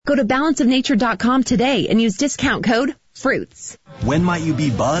Go to balanceofnature.com today and use discount code FRUITS. When might you be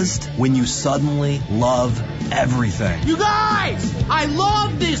buzzed? When you suddenly love everything. You guys, I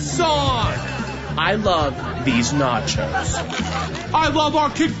love this song. I love these nachos. I love our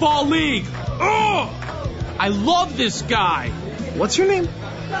kickball league. Oh, I love this guy. What's your name?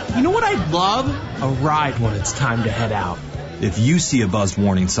 You know what I'd love? A ride when it's time to head out. If you see a buzzed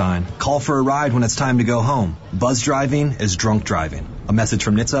warning sign, call for a ride when it's time to go home. Buzz driving is drunk driving. A message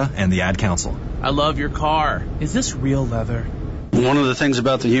from NHTSA and the Ad Council. I love your car. Is this real leather? One of the things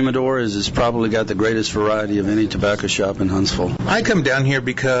about the humidor is it's probably got the greatest variety of any tobacco shop in Huntsville. I come down here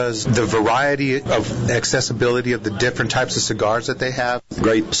because the variety of accessibility of the different types of cigars that they have.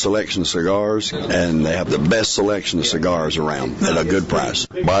 Great selection of cigars, and they have the best selection of cigars around at a good price.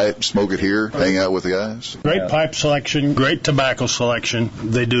 Buy it, smoke it here, hang out with the guys. Great pipe selection, great tobacco selection.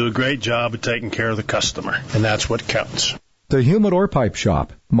 They do a great job of taking care of the customer, and that's what counts. The Humidor Pipe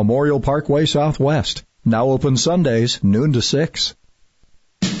Shop, Memorial Parkway Southwest. Now open Sundays, noon to 6.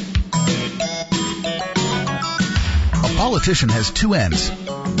 A politician has two ends,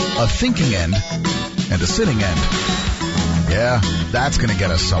 a thinking end and a sitting end. Yeah, that's going to get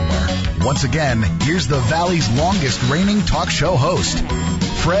us somewhere. Once again, here's the Valley's longest reigning talk show host,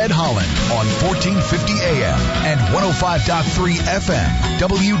 Fred Holland, on 1450 AM and 105.3 FM,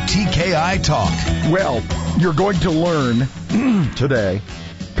 WTKI Talk. Well, you're going to learn today.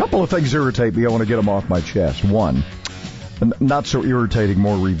 A couple of things irritate me. I want to get them off my chest. One, not so irritating,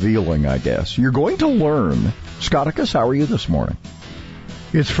 more revealing, I guess. You're going to learn. Scotticus, how are you this morning?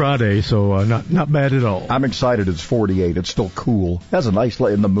 It's Friday, so not bad at all. I'm excited. It's 48. It's still cool. Has a nice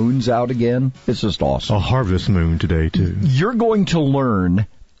light, and the moon's out again. It's just awesome. A harvest moon today, too. You're going to learn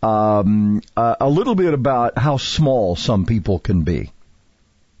a little bit about how small some people can be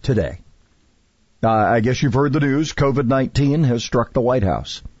today. I guess you've heard the news. COVID-19 has struck the White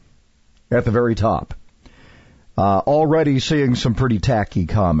House at the very top. Already seeing some pretty tacky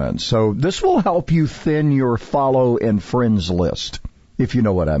comments. So this will help you thin your follow and friends list, if you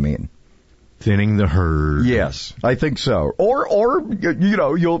know what I mean. Thinning the herd. Yes, I think so. Or you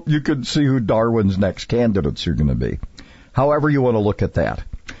know, you could see who Darwin's next candidates are going to be. However you want to look at that.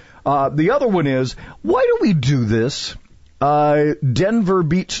 The other one is, why do we do this? Denver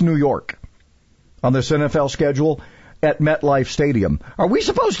beats New York on this NFL schedule at MetLife Stadium. Are we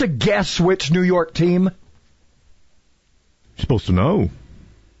supposed to guess which New York team? You're supposed to know.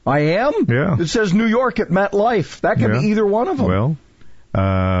 I am? Yeah. It says New York at MetLife. That could be either one of them. Well,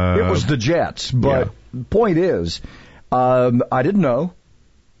 it was the Jets, but the point is, I didn't know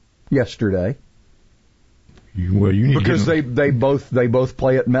yesterday. You need because to they both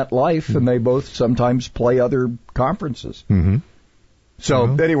play at MetLife, and they both sometimes play other conferences. Mm-hmm.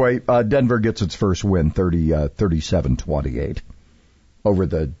 So anyway, Denver gets its first win, 37-28 over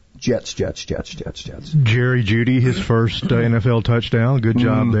the Jets. Jerry Jeudy, his first NFL touchdown. Good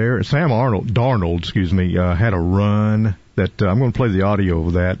job there. Sam Darnold, had a run that I'm going to play the audio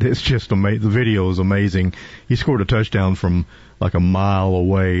of that. It's just amazing. The video is amazing. He scored a touchdown from like a mile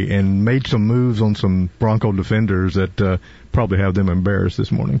away and made some moves on some Bronco defenders that probably have them embarrassed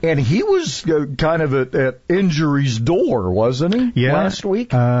this morning. And he was kind of at injury's door, wasn't he? Yeah. Last week?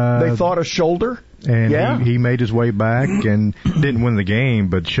 They thought a shoulder. And he made his way back and didn't win the game,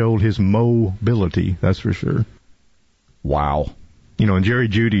 but showed his mobility, that's for sure. Wow. You know, and Jerry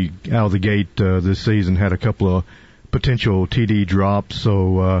Jeudy out of the gate this season had a couple of potential TD drops,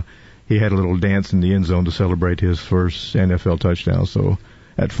 so he had a little dance in the end zone to celebrate his first NFL touchdown. So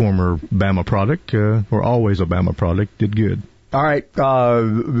that former Bama product, or always a Bama product, did good. All right,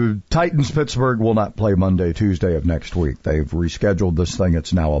 Titans-Pittsburgh will not play Monday, Tuesday of next week. They've rescheduled this thing.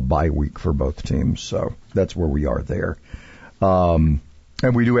 It's now a bye week for both teams, so that's where we are there. And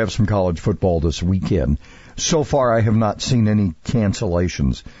we do have some college football this weekend. So far, I have not seen any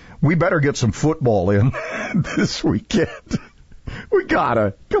cancellations. We better get some football in this weekend. We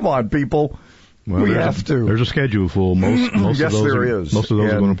gotta. Come on, people. Well, we have to. There's a schedule full. Most yes, of those there is. Most of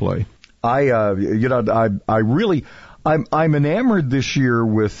those are going to play. I really... I'm enamored this year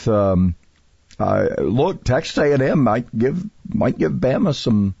with look, Texas A&M might give Bama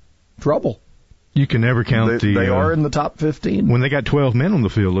some trouble. You can never count they are in the top 15. When they got 12 men on the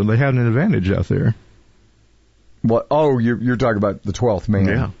field, and they have an advantage out there. What? Oh, you're talking about the 12th man.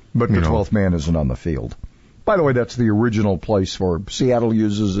 Yeah. But the 12th man isn't on the field. By the way, that's the original place for Seattle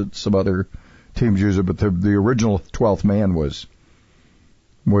uses it. Some other teams use it, but the original 12th man was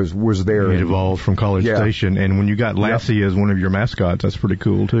was there. It evolved from College Station, and when you got Lassie as one of your mascots, that's pretty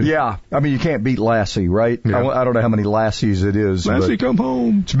cool too. Yeah, I mean you can't beat Lassie, right? Yeah. I don't know how many Lassies it is. Lassie, come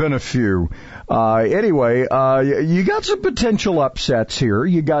home. It's been a few. Anyway, you got some potential upsets here.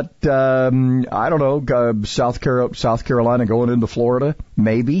 You got I don't know, South Carolina going into Florida,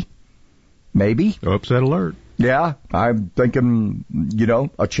 maybe. Upset alert. Yeah, I'm thinking,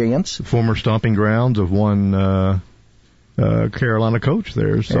 a chance. Former stomping grounds of one Carolina coach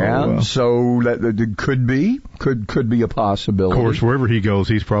there. So, so that could be a possibility. Of course, wherever he goes,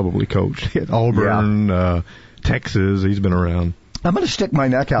 he's probably coached. At Auburn, Texas, he's been around. I'm going to stick my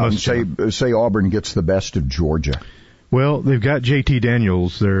neck out and say Auburn gets the best of Georgia. Well, they've got JT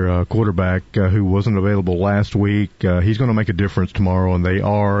Daniels, their quarterback, who wasn't available last week. He's going to make a difference tomorrow, and they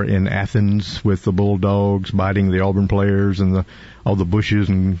are in Athens with the Bulldogs biting the Auburn players and all the bushes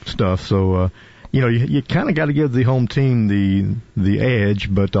and stuff. So, you kind of got to give the home team the edge,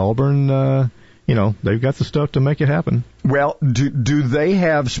 but Auburn, they've got the stuff to make it happen. Well, do they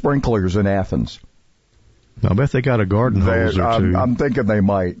have sprinklers in Athens? I bet they got a garden hose or two. I'm thinking they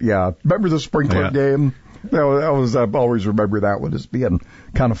might, yeah. Remember the sprinkler game? I've always remember that one as being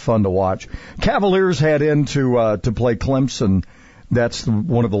kind of fun to watch. Cavaliers head in to play Clemson. That's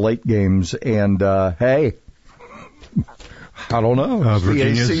one of the late games. And, hey, I don't know.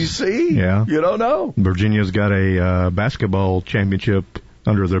 Virginia's, the ACC? Yeah. You don't know. Virginia's got a basketball championship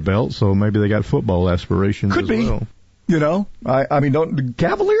under their belt, so maybe they got football aspirations Could as be. well. I mean,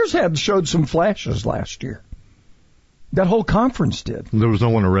 Cavaliers showed some flashes last year. That whole conference did. There was no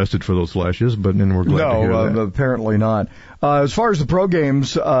one arrested for those flashes, but then we're glad to hear that. No, apparently not. As far as the pro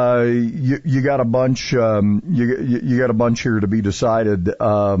games, you got a bunch. You got a bunch here to be decided.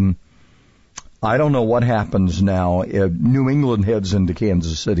 I don't know what happens now. New England heads into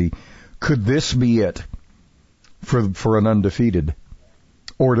Kansas City. Could this be it for an undefeated,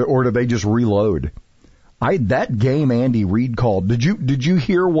 or do they just reload? That game Andy Reid called. Did you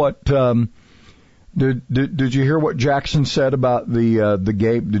hear what? Did you hear what Jackson said about the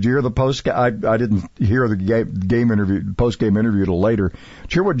game? Did you hear the post? I didn't hear the game interview, post game interview till later.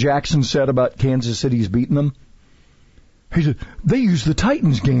 Did you hear what Jackson said about Kansas City's beating them? He said they used the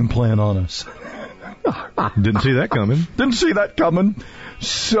Titans game plan on us. Didn't see that coming.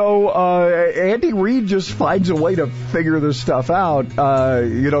 So Andy Reid just finds a way to figure this stuff out.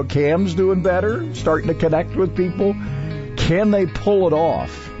 Cam's doing better, starting to connect with people. Can they pull it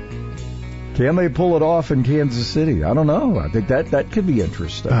off? Can they pull it off in Kansas City? I don't know. I think that could be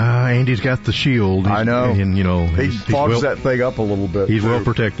interesting. Andy's got the shield. I know. And, he fogs that thing up a little bit. He's well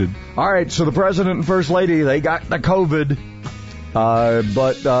protected. All right, so the president and first lady, they got the COVID.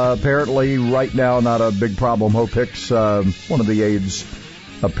 But apparently right now not a big problem. Hope Hicks, one of the aides,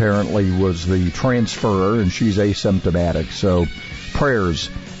 apparently was the transferrer, and she's asymptomatic. So prayers.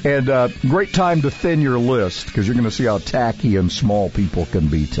 And great time to thin your list, because you're going to see how tacky and small people can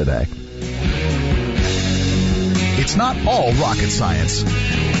be today. It's not all rocket science.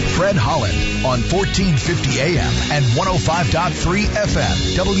 Fred Holland on 1450 AM and 105.3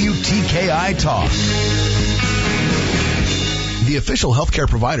 FM, WTKI Talk. The official healthcare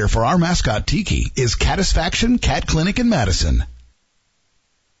provider for our mascot Tiki is Catisfaction Cat Clinic in Madison.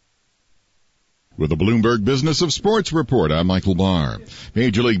 With the Bloomberg Business of Sports Report, I'm Michael Barr.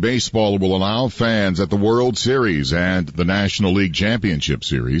 Major League Baseball will allow fans at the World Series and the National League Championship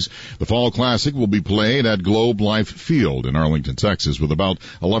Series. The Fall Classic will be played at Globe Life Field in Arlington, Texas, with about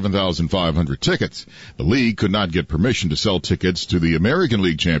 11,500 tickets. The league could not get permission to sell tickets to the American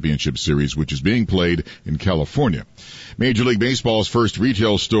League Championship Series, which is being played in California. Major League Baseball's first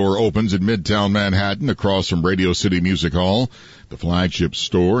retail store opens in Midtown Manhattan across from Radio City Music Hall. The flagship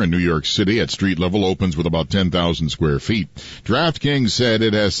store in New York City at street level opens with about 10,000 square feet. DraftKings said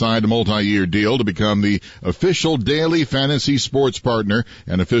it has signed a multi-year deal to become the official daily fantasy sports partner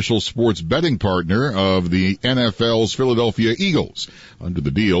and official sports betting partner of the NFL's Philadelphia Eagles. Under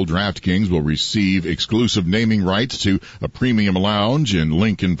the deal, DraftKings will receive exclusive naming rights to a premium lounge in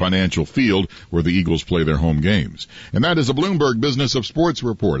Lincoln Financial Field where the Eagles play their home games. And that is a Bloomberg Business of Sports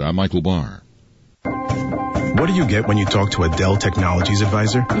Report. I'm Michael Barr. What do you get when you talk to a Dell Technologies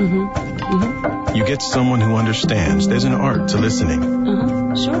advisor? You get someone who understands there's an art to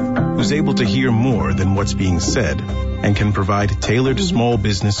listening. Sure. Who's able to hear more than what's being said and can provide tailored small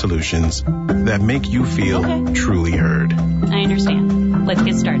business solutions that make you feel truly heard. I understand. Let's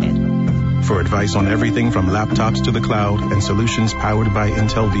get started. For advice on everything from laptops to the cloud and solutions powered by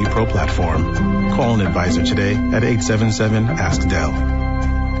Intel vPro platform, call an advisor today at 877-ASK-DELL.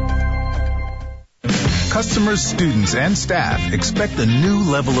 Customers, students, and staff expect a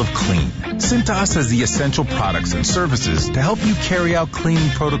new level of clean. Cintas has the essential products and services to help you carry out cleaning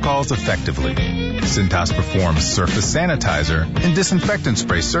protocols effectively. Cintas performs surface sanitizer and disinfectant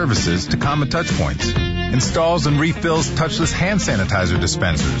spray services to common touch points, installs and refills touchless hand sanitizer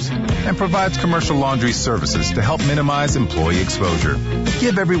dispensers, and provides commercial laundry services to help minimize employee exposure.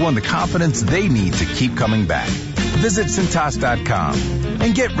 Give everyone the confidence they need to keep coming back. Visit Cintas.com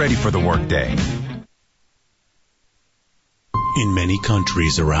and get ready for the workday. In many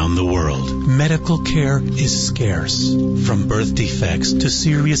countries around the world, medical care is scarce. From birth defects to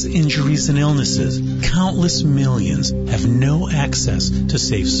serious injuries and illnesses, countless millions have no access to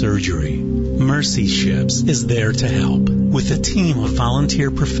safe surgery. Mercy Ships is there to help. With a team of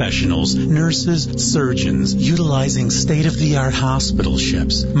volunteer professionals, nurses, surgeons, utilizing state-of-the-art hospital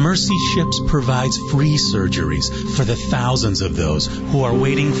ships, Mercy Ships provides free surgeries for the thousands of those who are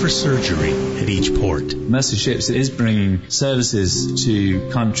waiting for surgery at each port. Mercy Ships is bringing services to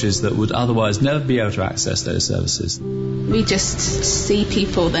countries that would otherwise never be able to access those services. We just see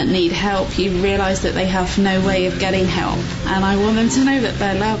people that need help. You realise that they have no way of getting help, and I want them to know that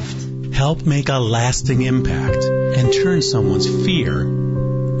they're loved. Help make a lasting impact and turn someone's fear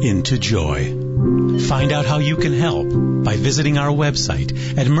into joy. Find out how you can help by visiting our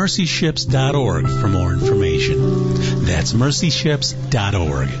website at mercyships.org for more information. That's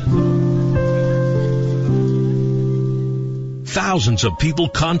mercyships.org. Thousands of people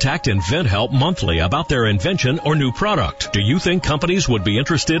contact InventHelp monthly about their invention or new product. Do you think companies would be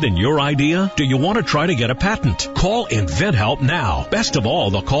interested in your idea? Do you want to try to get a patent? Call InventHelp now. Best of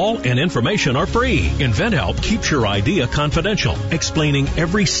all, the call and information are free. InventHelp keeps your idea confidential, explaining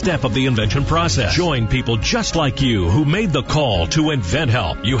every step of the invention process. Join people just like you who made the call to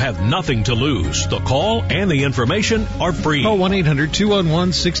InventHelp. You have nothing to lose. The call and the information are free. Call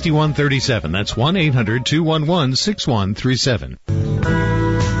 1-800-211-6137. That's 1-800-211-6137.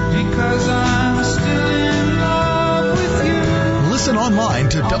 Because I'm still in love with you. Listen online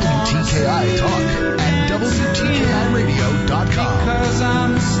to WTKI Talk at WTKIRadio.com. Because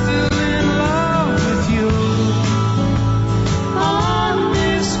I'm still in love with you. On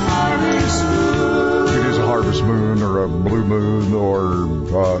this harvest moon. It is a harvest moon or a blue moon or,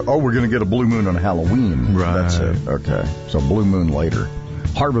 we're going to get a blue moon on Halloween. Right. That's it. Okay. So blue moon later.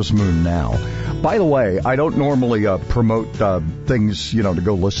 Harvest moon now. By the way, I don't normally promote things, to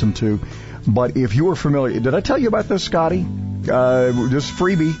go listen to. But if you were familiar, did I tell you about this, Scotty? Just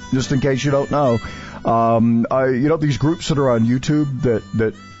freebie, just in case you don't know. These groups that are on YouTube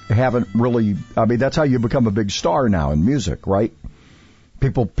that haven't really, that's how you become a big star now in music, right?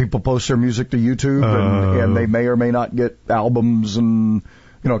 People post their music to YouTube and they may or may not get albums and,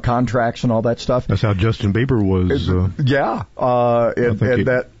 contracts and all that stuff. That's how Justin Bieber was. It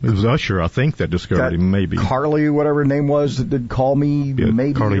was Usher, I think, that discovered him, maybe. Carly, whatever her name was, that did Call Me,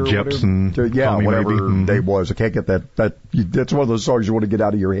 maybe. Carly Jepsen. Whatever her name was. I can't get that. That's one of those songs you want to get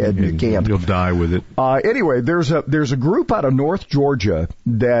out of your head and you can't. You'll die with it. Anyway, there's a group out of North Georgia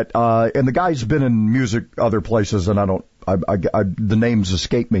that, and the guy's been in music other places, and the names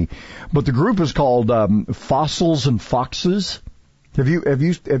escape me. But the group is called Fossils and Foxes. Have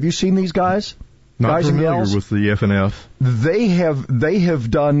you seen these guys? Not guys familiar and gals? with the FNF. They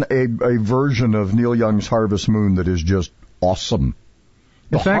have done a version of Neil Young's Harvest Moon that is just awesome.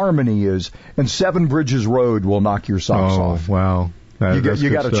 The harmony is, and Seven Bridges Road will knock your socks off. Oh, wow. You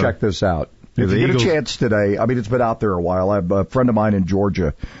got to check this out. Yeah, if you get a chance today, it's been out there a while. A friend of mine in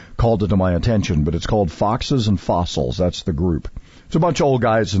Georgia called it to my attention, but it's called Foxes and Fossils. That's the group. It's a bunch of old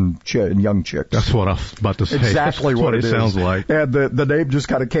guys and young chicks. That's what I was about to say. Exactly what it sounds like. And the name just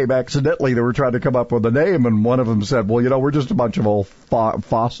kind of came accidentally. They were trying to come up with a name, and one of them said, well, we're just a bunch of old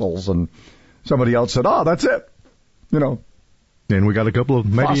fossils. And somebody else said, oh, that's it. And we got a couple of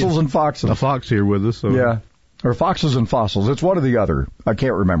Fossils and Foxes. A fox here with us. So. Yeah. Or Foxes and Fossils. It's one or the other. I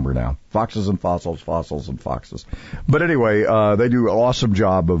can't remember now. Foxes and Fossils, Fossils and Foxes. But anyway, they do an awesome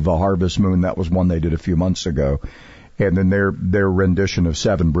job of Harvest Moon. That was one they did a few months ago. And then their rendition of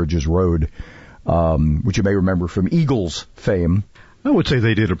Seven Bridges Road, which you may remember from Eagles fame. I would say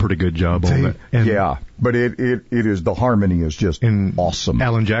they did a pretty good job on that. And but it is, the harmony is just awesome.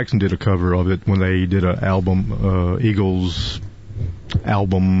 Alan Jackson did a cover of it when they did an album, Eagles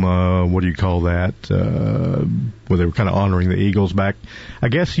album, what do you call that, where they were kind of honoring the Eagles back. I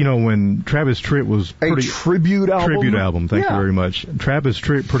guess, when Travis Tritt was a tribute album? Tribute album, thank you very much. Travis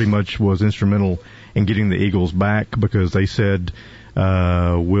Tritt pretty much was instrumental in getting the Eagles back because they said,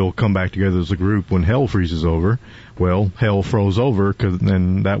 we'll come back together as a group when hell freezes over. Well, hell froze over,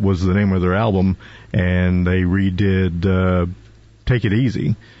 and that was the name of their album, and they redid Take It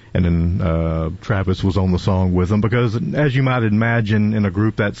Easy. And then Travis was on the song with them because, as you might imagine, in a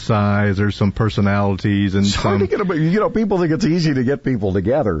group that size, there's some personalities and it's hard to get people think it's easy to get people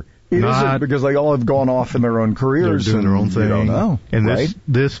together. It isn't, because they all have gone off in their own careers. They're doing their own thing. You don't know, and right?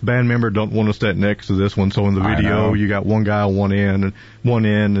 this band member don't want to stand next to this one. So in the video, you got one guy on one end, and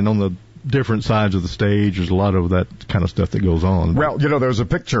on the different sides of the stage, there's a lot of that kind of stuff that goes on. Well, there's a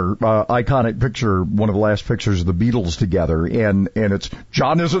picture, iconic picture, one of the last pictures of the Beatles together, and it's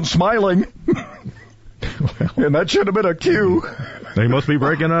John isn't smiling. And that should have been a cue. They must be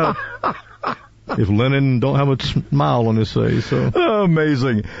breaking up. If Lennon don't have a smile on his face, so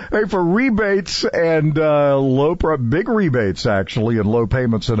amazing. Hey, for rebates and big rebates actually, and low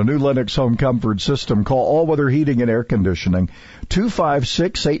payments in a new Lennox home comfort system, call All Weather Heating and Air Conditioning,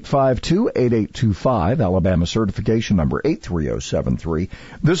 256-852-8825, Alabama certification number 83073.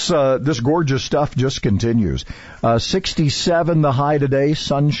 This gorgeous stuff just continues. 67 the high today,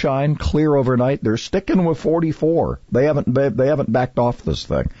 sunshine, clear overnight. They're sticking with 44. They haven't backed off this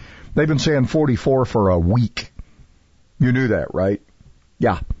thing. They've been saying 44 for a week. You knew that, right?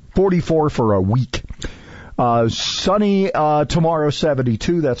 Yeah, 44 for a week. Sunny tomorrow,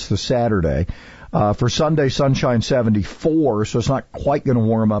 72. That's the Saturday. For Sunday, sunshine, 74. So it's not quite going to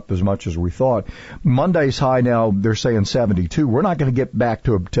warm up as much as we thought. Monday's high now, they're saying 72. We're not going to get back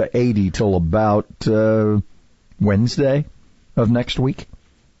to 80 till about Wednesday of next week.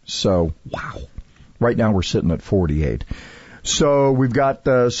 So, wow. Right now we're sitting at 48. So we've got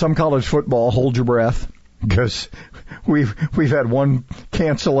some college football. Hold your breath, because we've had one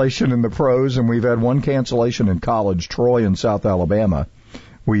cancellation in the pros and we've had one cancellation in college. Troy in South Alabama,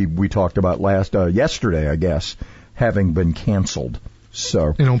 we talked about yesterday, I guess, having been canceled.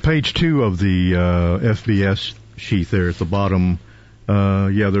 So, and on page 2 of the FBS sheet there at the bottom,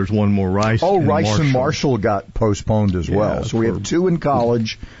 there's one more. Rice and Marshall got postponed as well. So we have 2 in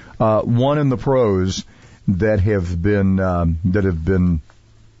college, 1 in the pros that have been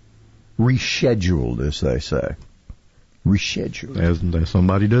rescheduled, as they say. Rescheduled. As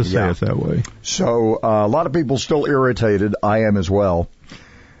somebody does say it that way. So a lot of people still irritated. I am as well.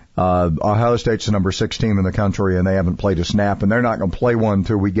 Ohio State's the number 6 team in the country, and they haven't played a snap, and they're not going to play one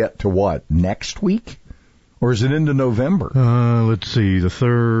until we get to what? Next week? Or is it into November? Let's see, the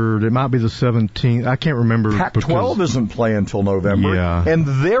 3rd. It might be the 17th. I can't remember. Pac-12 isn't playing until November. Yeah. And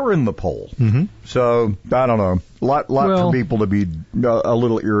they're in the poll. Mm-hmm. So, I don't know. A lot for people to be a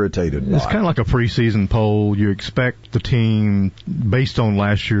little irritated by. It's kind of like a preseason poll. You expect the team, based on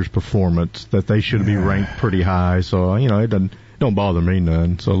last year's performance, that they should be ranked pretty high. So, it don't bother me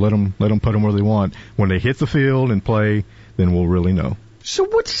none. So let them put them where they want. When they hit the field and play, then we'll really know. So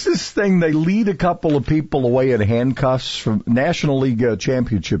what's this thing? They lead a couple of people away in handcuffs from National League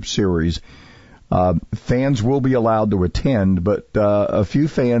Championship Series. Fans will be allowed to attend, but a few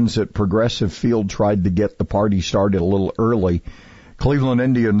fans at Progressive Field tried to get the party started a little early. Cleveland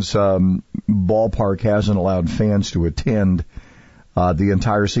Indians ballpark hasn't allowed fans to attend the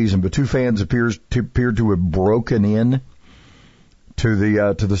entire season, but 2 fans appeared to have broken in to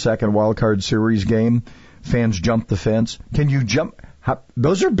the second wild card series game. Fans jumped the fence. Can you jump?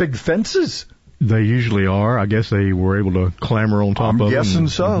 Those are big fences. They usually are. I guess they were able to clamber on top of them. I'm guessing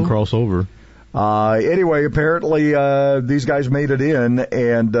so. And cross over. Anyway, apparently these guys made it in,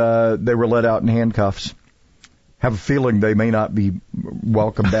 and they were let out in handcuffs. Have a feeling they may not be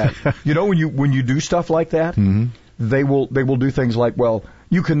welcome back. When you do stuff like that, mm-hmm. they will do things like, well,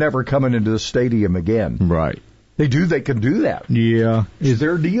 you can never come into the stadium again. Right. They can do that. Yeah. It's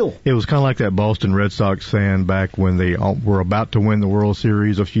their deal. It was kind of like that Boston Red Sox fan back when they were about to win the World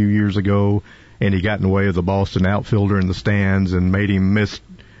Series a few years ago, and he got in the way of the Boston outfielder in the stands and made him miss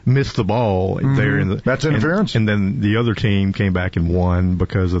the ball there. That's interference. And then the other team came back and won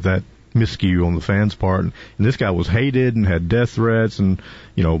because of that miscue on the fans' part. And this guy was hated and had death threats and,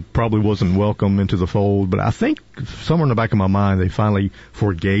 probably wasn't welcome into the fold. But I think somewhere in the back of my mind they finally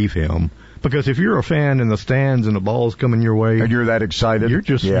forgave him. Because if you're a fan in the stands and the ball's coming your way, and you're that excited,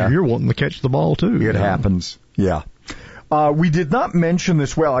 you're wanting to catch the ball too. It happens. Yeah. We did not mention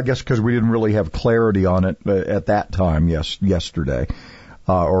this. Well, I guess because we didn't really have clarity on it at that time. Yesterday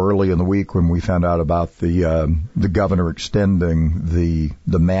or early in the week when we found out about the governor extending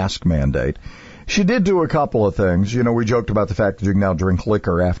the mask mandate. She did do a couple of things. We joked about the fact that you can now drink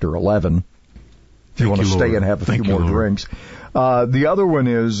liquor after 11 if you want to stay and have a few more drinks. The other one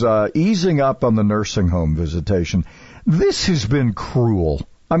is easing up on the nursing home visitation. This has been cruel.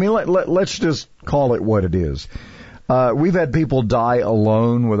 I mean, let's just call it what it is. We've had people die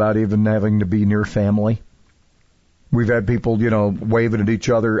alone without even having to be near family. We've had people, waving at each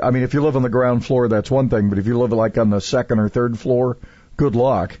other. I mean, if you live on the ground floor, that's one thing. But if you live like on the second or third floor, good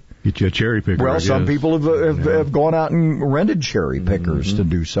luck. Get you a cherry picker. Well, some people have gone out and rented cherry pickers to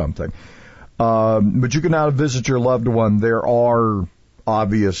do something. But you can now visit your loved one. There are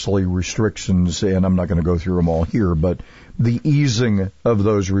obviously restrictions, and I'm not going to go through them all here, but the easing of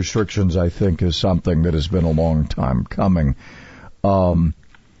those restrictions, I think, is something that has been a long time coming. So,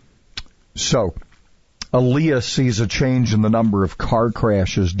 Aaliyah sees a change in the number of car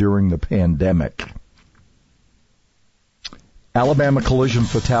crashes during the pandemic. Alabama collision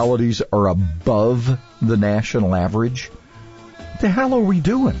fatalities are above the national average. What the hell are we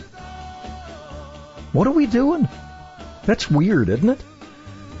doing? What are we doing? That's weird, isn't it?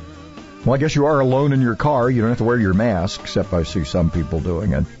 Well, I guess you are alone in your car. You don't have to wear your mask, except I see some people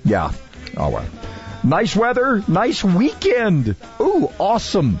doing it. Yeah. All right. Nice weather. Nice weekend. Ooh,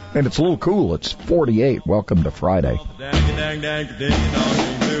 awesome. And it's a little cool. It's 48. Welcome to Friday.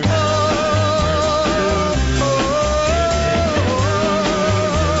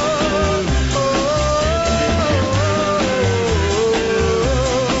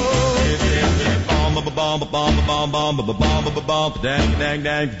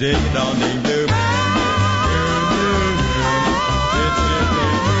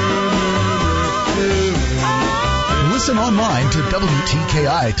 Listen online to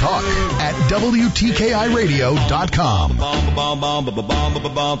WTKI Talk at WTKIRadio.com.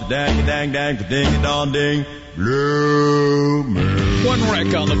 One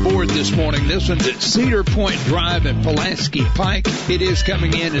wreck on the board this morning. This one's at Cedar Point Drive and Pulaski Pike. It is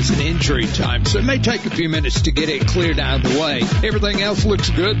coming in as an injury time, so it may take a few minutes to get it cleared out of the way. Everything else looks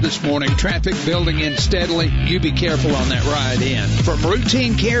good this morning. Traffic building in steadily. You be careful on that ride in. From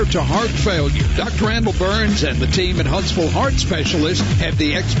routine care to heart failure, Dr. Randall Burns and the team at Huntsville Heart Specialists have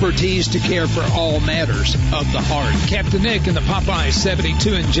the expertise to care for all matters of the heart. Captain Nick in the Popeye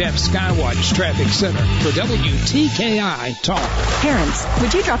 72 and Jeff Skywatch Traffic Center for WTKI Talk. Parents,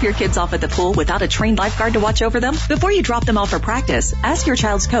 would you drop your kids off at the pool without a trained lifeguard to watch over them? Before you drop them off for practice, ask your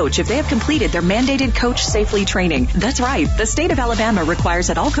child's coach if they have completed their mandated Coach Safely training. That's right. The state of Alabama requires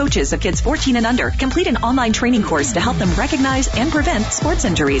that all coaches of kids 14 and under complete an online training course to help them recognize and prevent sports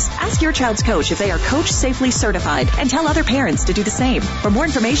injuries. Ask your child's coach if they are Coach Safely certified and tell other parents to do the same. For more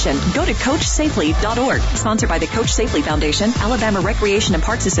information, go to CoachSafely.org. Sponsored by the Coach Safely Foundation, Alabama Recreation and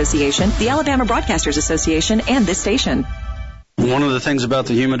Parks Association, the Alabama Broadcasters Association, and this station. One of the things about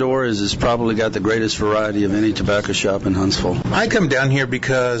the humidor is it's probably got the greatest variety of any tobacco shop in Huntsville. I come down here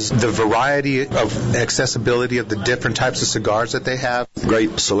because the variety of accessibility of the different types of cigars that they have.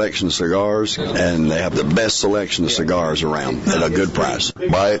 Great selection of cigars, and they have the best selection of cigars around at a good price.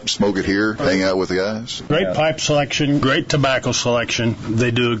 Buy it, smoke it here, hang out with the guys. Great pipe selection, great tobacco selection. They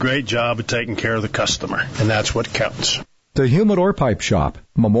do a great job of taking care of the customer, and that's what counts. The Humidor Pipe Shop,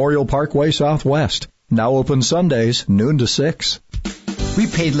 Memorial Parkway Southwest. Now open Sundays, noon to 6. We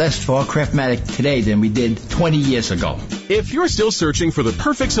paid less for our Craftmatic today than we did 20 years ago. If you're still searching for the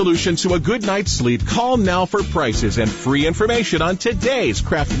perfect solution to a good night's sleep, call now for prices and free information on today's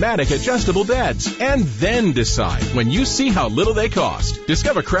Craftmatic adjustable beds. And then decide when you see how little they cost.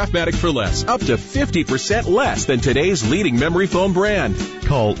 Discover Craftmatic for less, up to 50% less than today's leading memory foam brand.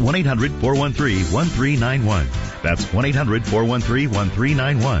 Call 1-800-413-1391. That's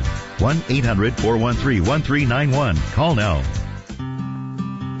 1-800-413-1391. 1-800-413-1391. Call now.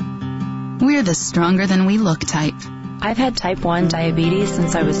 We're the stronger than we look type. I've had type 1 diabetes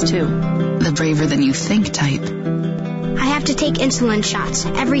since I was 2. The braver than you think type. I have to take insulin shots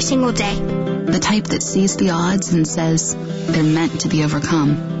every single day. The type that sees the odds and says they're meant to be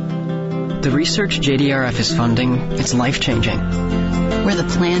overcome. The research JDRF is funding, it's life-changing. We're the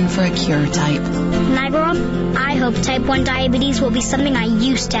plan for a cure type. When I grow up, I hope type 1 diabetes will be something I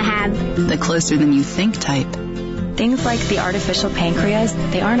used to have. The closer than you think type. Things like the artificial pancreas,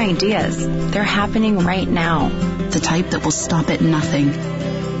 they aren't ideas. They're happening right now. The type that will stop at nothing.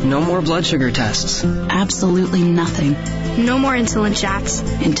 No more blood sugar tests. Absolutely nothing. No more insulin shots.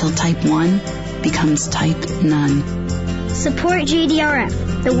 Until type 1 becomes type none. Support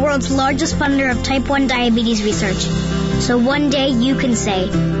JDRF, the world's largest funder of type 1 diabetes research. So one day you can say,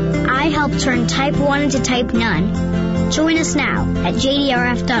 I helped turn type 1 into type none. Join us now at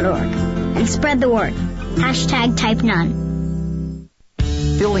jdrf.org and spread the word. Hashtag type none.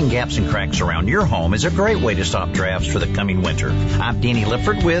 Filling gaps and cracks around your home is a great way to stop drafts for the coming winter. I'm Danny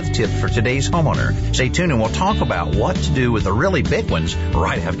Lifford with Tip for Today's Homeowner. Stay tuned and we'll talk about what to do with the really big ones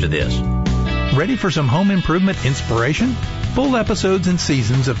right after this. Ready for some home improvement inspiration? Full episodes and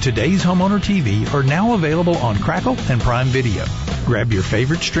seasons of Today's Homeowner TV are now available on Crackle and Prime Video. Grab your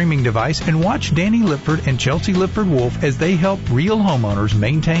favorite streaming device and watch Danny Lipford and Chelsea Lipford Wolf as they help real homeowners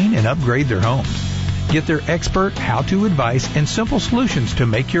maintain and upgrade their homes. Get their expert how-to advice and simple solutions to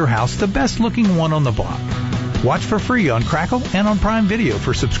make your house the best-looking one on the block. Watch for free on Crackle and on Prime Video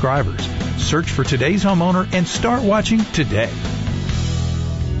for subscribers. Search for Today's Homeowner and start watching today.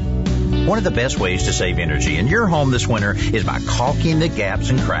 One of the best ways to save energy in your home this winter is by caulking the gaps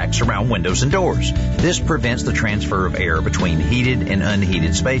and cracks around windows and doors. This prevents the transfer of air between heated and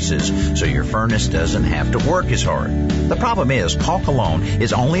unheated spaces, so your furnace doesn't have to work as hard. The problem is, caulk alone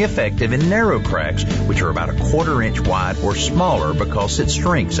is only effective in narrow cracks, which are about a 1/4 inch wide or smaller because it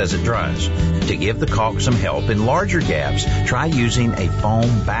shrinks as it dries. To give the caulk some help in larger gaps, try using a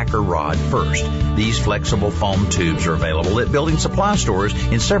foam backer rod first. These flexible foam tubes are available at building supply stores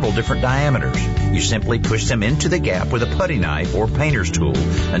in several different diameters. You simply push them into the gap with a putty knife or painter's tool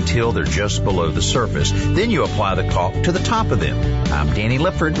until they're just below the surface. Then you apply the caulk to the top of them. I'm Danny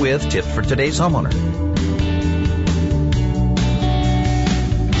Lipford with Tips for Today's Homeowner.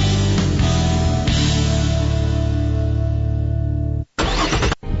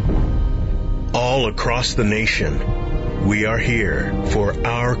 All across the nation, we are here for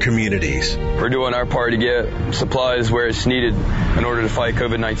our communities. We're doing our part to get supplies where it's needed in order to fight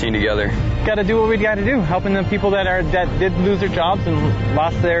COVID-19 together. Got to do what we got to do, helping the people that did lose their jobs and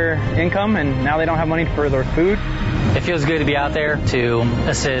lost their income, and now they don't have money for their food. It feels good to be out there to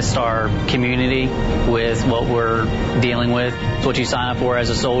assist our community with what we're dealing with. It's what you sign up for as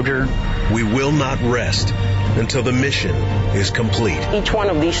a soldier. We will not rest until the mission is complete. Each one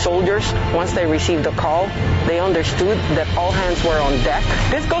of these soldiers, once they received the call, they understood that all hands were on deck.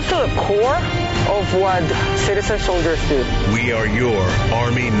 This goes to the core of what citizen soldiers do. We are your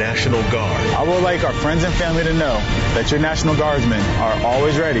Army National Guard. I would like our friends and family to know that your National Guardsmen are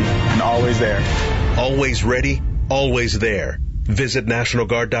always ready and always there. Always ready, always there. Visit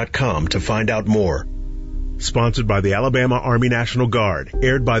NationalGuard.com to find out more. Sponsored by the Alabama Army National Guard.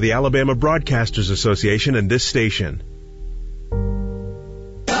 Aired by the Alabama Broadcasters Association and this station.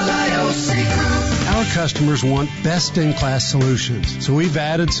 Our customers want best-in-class solutions, so we've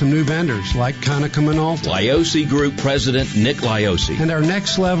added some new vendors like Konica Minolta. Lioci Group President Nick Lioci. And our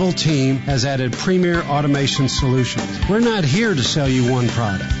next-level team has added premier automation solutions. We're not here to sell you one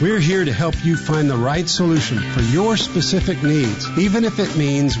product. We're here to help you find the right solution for your specific needs, even if it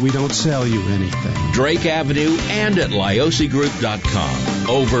means we don't sell you anything. Drake Avenue and at LiosiGroup.com.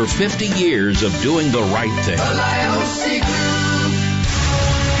 Over 50 years of doing the right thing. The Lioci Group.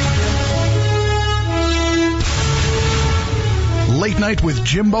 Late Night with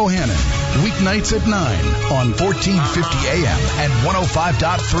Jim Bohannon. Weeknights at 9 on 1450 AM and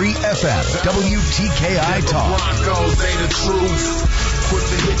 105.3 FM. WTKI Talk. Broncos, they the truth. Quick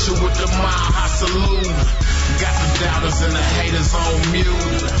to hit you with the mile salute. Got the doubters and the haters on mute.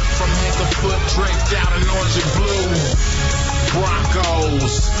 From head to foot, draped out in orange and blue.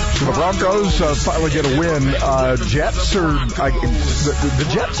 Broncos. So the Broncos finally get a win. Jets are the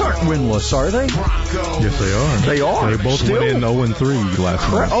Jets aren't winless, are they? Yes, they are. They are. They both Still? went in 0-3 last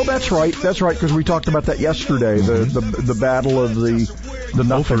night. Oh, that's right. That's right, because we talked about that yesterday. The battle of the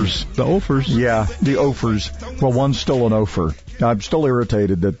nothings. The Offers. Yeah, the Offers. Well, one's still an Offer. I'm still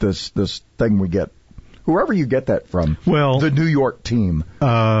irritated that this thing we get. Whoever you get that from. Well, the New York team.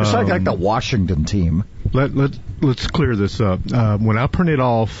 It's like the Washington team. Let's clear this up. When I printed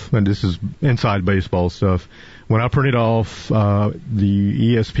off, and this is inside baseball stuff, when I printed off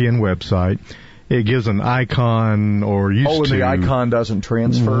the ESPN website, it gives an icon or used to. Oh, and the icon doesn't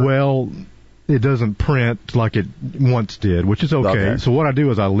transfer? Well, it doesn't print like it once did, which is okay. So what I do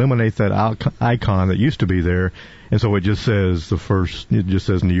is I eliminate that icon that used to be there, and so it just says it just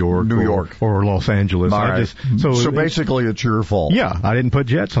says New York or Los Angeles. All right. So basically it's your fault. Yeah, I didn't put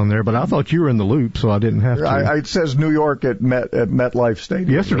Jets on there, but I thought you were in the loop, so I didn't have to. It says New York at MetLife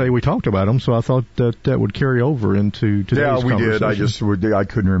Stadium. Yesterday we talked about them, so I thought that would carry over into today's conversation. Yeah, we did. I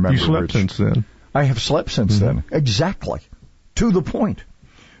couldn't remember. You slept since then. I have slept since then. Exactly. To the point.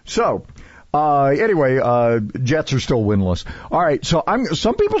 So, anyway, Jets are still winless. All right, so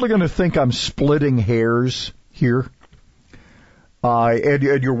some people are going to think I'm splitting hairs here. And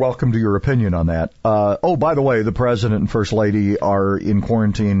you're welcome to your opinion on that. Oh, by the way, the President and First Lady are in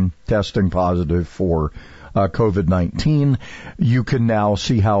quarantine testing positive for COVID-19. You can now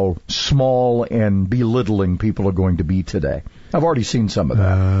see how small and belittling people are going to be today. I've already seen some of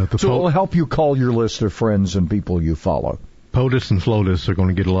that. So it'll help you call your list of friends and people you follow. POTUS and FLOTUS are going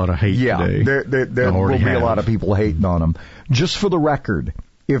to get a lot of hate today. There will be a lot of people hating on them. Just for the record,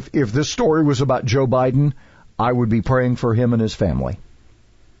 if this story was about Joe Biden, I would be praying for him and his family.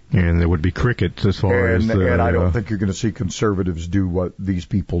 And there would be crickets as far as... And I don't think you're going to see conservatives do what these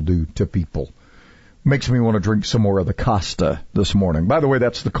people do to people Makes me want to drink some more of the Costa this morning. By the way,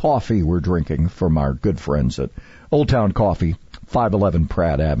 that's the coffee we're drinking from our good friends at Old Town Coffee, 511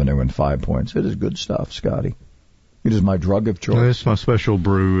 Pratt Avenue in 5 Points. It is good stuff, Scotty. It is my drug of choice. It's my special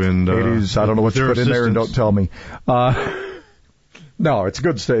brew, and it is. I don't know what you put in there, and don't tell me. No, it's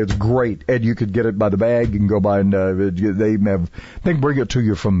good stuff. It's great, and you could get it by the bag. You can go by and they bring it to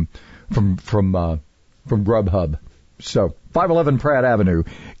you from Grubhub. So 511 Pratt Avenue.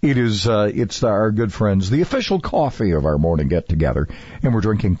 It's our good friends, the official coffee of our morning get together, and we're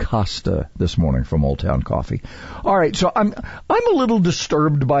drinking Costa this morning from Old Town Coffee. All right, so I'm a little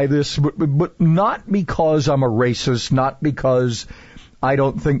disturbed by this, but not because I'm a racist, not because I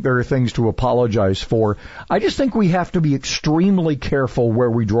don't think there are things to apologize for. I just think we have to be extremely careful where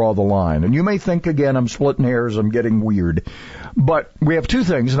we draw the line. And you may think, again, I'm splitting hairs, I'm getting weird. But we have two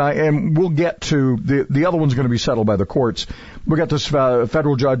things, and we'll get to the other one's going to be settled by the courts. We got this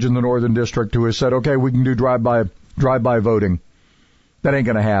federal judge in the Northern District who has said, okay, we can do drive-by voting. That ain't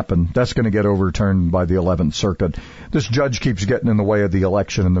going to happen. That's going to get overturned by the 11th Circuit. This judge keeps getting in the way of the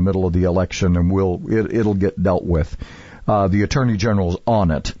election, in the middle of the election, and it'll get dealt with. The Attorney General's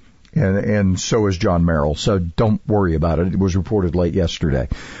on it, and so is John Merrill. So don't worry about it. It was reported late yesterday.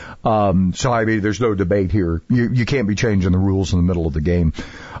 So I mean, there's no debate here. You can't be changing the rules in the middle of the game.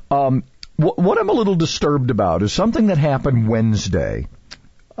 What I'm a little disturbed about is something that happened Wednesday,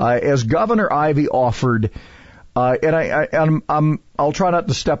 as Governor Ivey offered, and I'll try not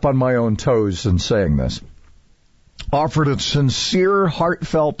to step on my own toes in saying this, offered a sincere,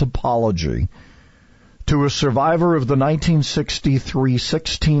 heartfelt apology to a survivor of the 1963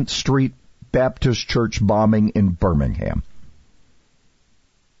 16th Street Baptist Church bombing in Birmingham.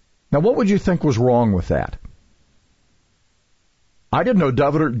 Now, what would you think was wrong with that? I didn't know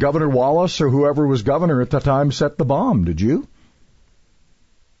Governor Wallace or whoever was governor at the time set the bomb. Did you?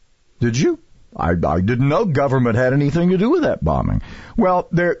 Did you? I didn't know government had anything to do with that bombing. Well,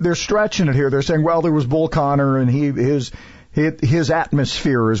 they're stretching it here. They're saying, well, there was Bull Connor and his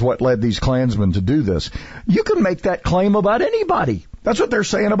atmosphere is what led these Klansmen to do this. You can make that claim about anybody. That's what they're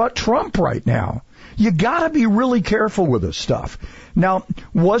saying about Trump right now. You gotta be really careful with this stuff. Now,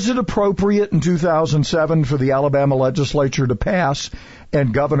 was it appropriate in 2007 for the Alabama legislature to pass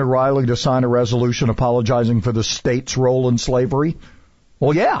and Governor Riley to sign a resolution apologizing for the state's role in slavery?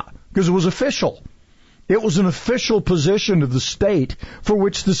 Well, yeah, because it was official. It was an official position of the state for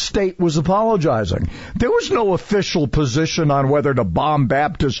which the state was apologizing. There was no official position on whether to bomb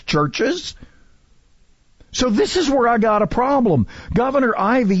Baptist churches. So this is where I got a problem. Governor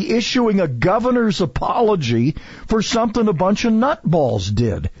Ivey issuing a governor's apology for something a bunch of nutballs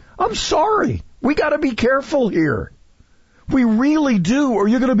did. I'm sorry. We got to be careful here. We really do, or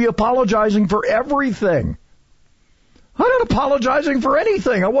you're going to be apologizing for everything. I'm not apologizing for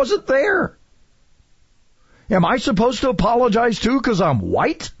anything. I wasn't there. Am I supposed to apologize too because I'm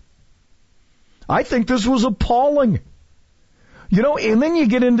white? I think this was appalling. You know, and then you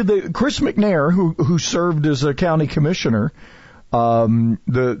get into the Chris McNair, who served as a county commissioner,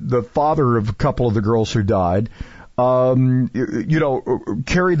 the father of a couple of the girls who died, carried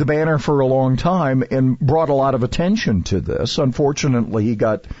the banner for a long time and brought a lot of attention to this. Unfortunately, he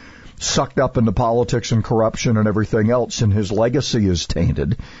got sucked up into politics and corruption and everything else, and his legacy is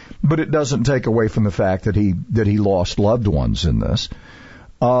tainted. But it doesn't take away from the fact that he lost loved ones in this.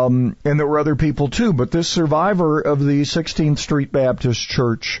 And there were other people too, but this survivor of the 16th Street Baptist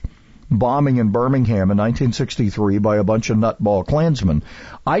Church bombing in Birmingham in 1963 by a bunch of nutball Klansmen,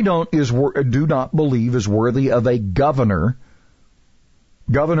 I do not believe is worthy of a Governor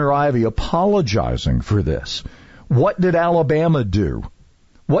Ivey apologizing for this. What did Alabama do?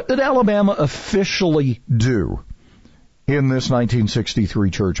 What did Alabama officially do in this 1963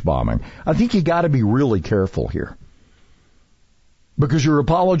 church bombing? I think you got to be really careful here. Because you're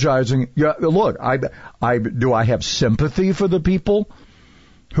apologizing. Yeah, look, do I have sympathy for the people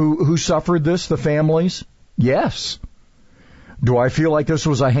who suffered this, the families? Yes. Do I feel like this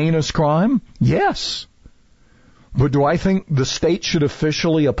was a heinous crime? Yes. But do I think the state should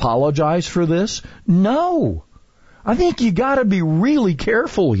officially apologize for this? No. I think you got to be really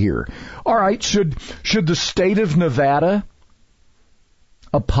careful here. All right, should the state of Nevada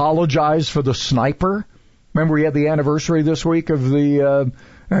apologize for the sniper? Remember, we had the anniversary this week of the,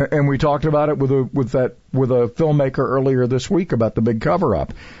 and we talked about it with a filmmaker earlier this week about the big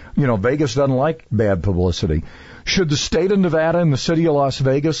cover-up. You know, Vegas doesn't like bad publicity. Should the state of Nevada and the city of Las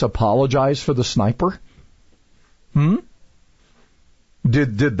Vegas apologize for the sniper?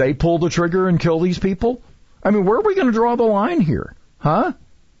 Did they pull the trigger and kill these people? I mean, where are we going to draw the line here? Huh?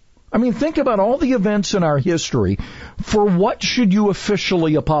 I mean, think about all the events in our history. For what should you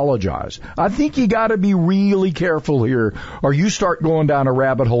officially apologize? I think you got to be really careful here, or you start going down a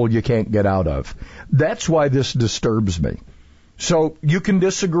rabbit hole you can't get out of. That's why this disturbs me. So you can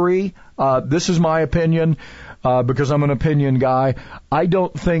disagree. This is my opinion, because I'm an opinion guy. I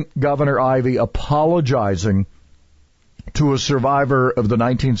don't think Governor Ivey apologizing to a survivor of the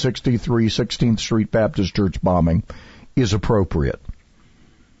 1963 16th Street Baptist Church bombing is appropriate.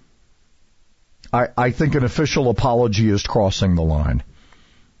 I think an official apology is crossing the line,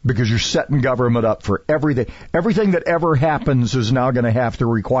 because you're setting government up for everything. Everything that ever happens is now going to have to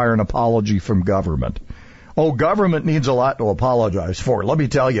require an apology from government. Oh, government needs a lot to apologize for. Let me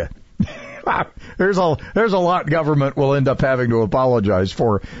tell you. There's a lot government will end up having to apologize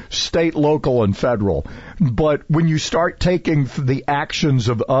for, state, local, and federal. But when you start taking the actions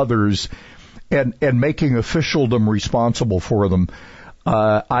of others and making officialdom responsible for them,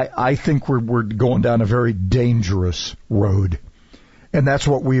 I think we're going down a very dangerous road. And that's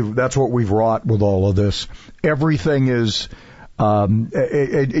what we've wrought with all of this. Everything is,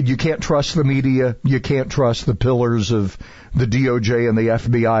 you can't trust the media. You can't trust the pillars of the DOJ and the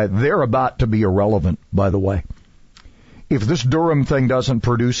FBI. They're about to be irrelevant, by the way. If this Durham thing doesn't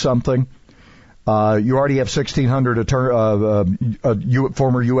produce something, you already have 1,600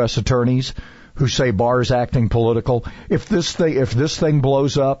 former U.S. attorneys who say Barr's acting political. If this thing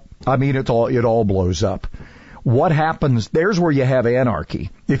blows up, I mean, it all blows up. What happens? There's where you have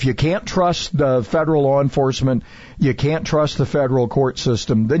anarchy. If you can't trust the federal law enforcement, you can't trust the federal court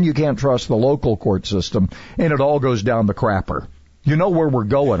system, then you can't trust the local court system, and it all goes down the crapper. You know where we're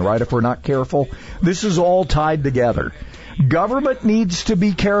going, right? If we're not careful, this is all tied together. Government needs to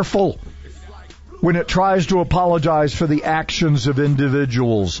be careful when it tries to apologize for the actions of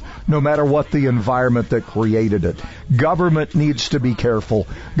individuals, no matter what the environment that created it. Government needs to be careful.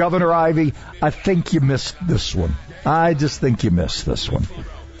 Governor Ivey, I think you missed this one. I just think you missed this one.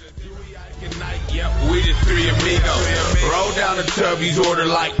 Yep, we the three amigos. Roll down the tubbies, order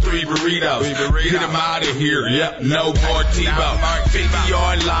like 3 burritos. Get them out of here, yep, no more Tebow.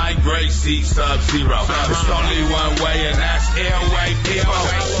 50-yard line, great seat, Sub-Zero. It's only one way, and that's Airway People.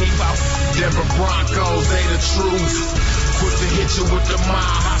 Denver Broncos, they the truth. Quick to hit you with the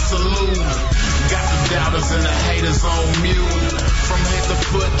mile salute. Got the doubters and the haters on mute. From head to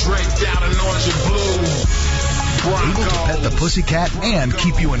foot, draped out in orange and blue. Able to pet the pussycat and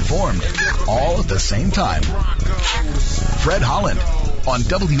keep you informed, all at the same time. Fred Holland on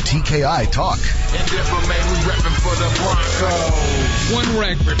WTKI Talk. One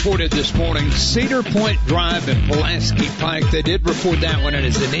wreck reported this morning, Cedar Point Drive and Pulaski Pike. They did report that one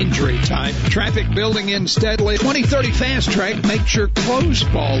as an injury type. Traffic building in steadily. 2030 Fast Track makes your clothes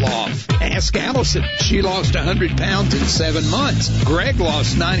fall off. Ask Allison. She lost 100 pounds in 7 months. Greg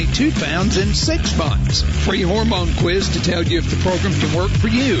lost 92 pounds in 6 months. Free hormone quiz to tell you if the program can work for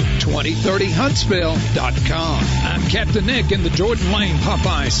you. 2030huntsville.com. I'm Captain Nick in the Jordan Lane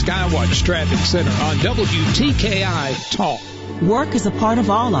Popeye Skywatch Traffic Center on WTKI Talk. Work is a part of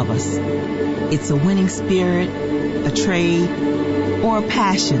all of us. It's a winning spirit, a trade, or a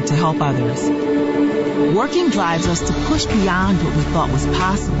passion to help others. Working drives us to push beyond what we thought was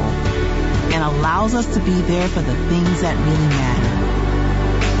possible and allows us to be there for the things that really matter.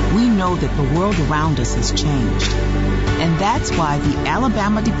 We know that the world around us has changed, and that's why the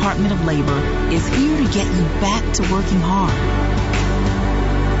Alabama Department of Labor is here to get you back to working hard.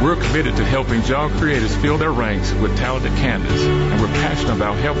 We're committed to helping job creators fill their ranks with talented candidates, and we're passionate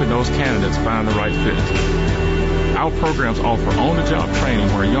about helping those candidates find the right fit. Our programs offer on-the-job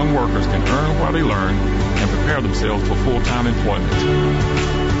training where young workers can earn while they learn and prepare themselves for full-time employment.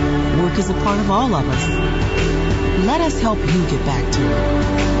 Work is a part of all of us. Let us help you get back to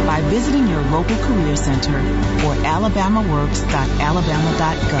it by visiting your local career center or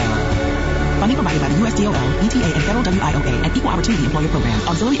alabamaworks.alabama.gov. Funding provided by the USDOL, ETA, and Federal WIOA and Equal Opportunity Employer Program.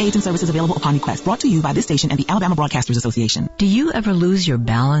 Auxiliary aids and services available upon request. Brought to you by this station and the Alabama Broadcasters Association. Do you ever lose your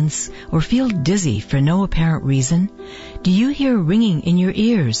balance or feel dizzy for no apparent reason? Do you hear ringing in your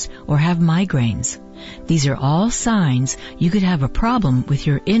ears or have migraines? These are all signs you could have a problem with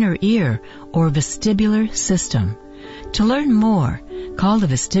your inner ear or vestibular system. To learn more, call the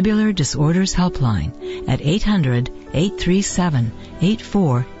Vestibular Disorders Helpline at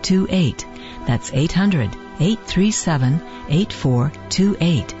 800-837-8428. That's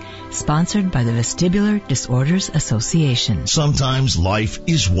 800-837-8428. Sponsored by the Vestibular Disorders Association. Sometimes life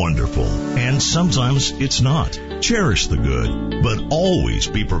is wonderful, and sometimes it's not. Cherish the good, but always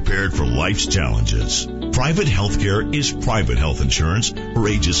be prepared for life's challenges. Private healthcare is private health insurance for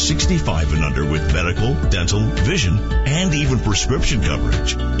ages 65 and under with medical, dental, vision, and even prescription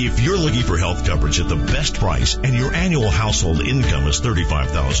coverage. If you're looking for health coverage at the best price and your annual household income is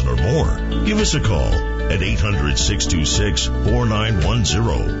 $35,000 or more, give us a call at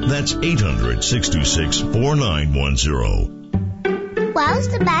 800-626-4910. That's 800-626-4910. Why was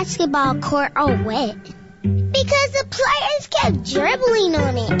the basketball court all wet? Because the players kept dribbling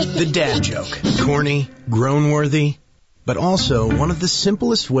on it. The dad joke. Corny, groan-worthy, but also one of the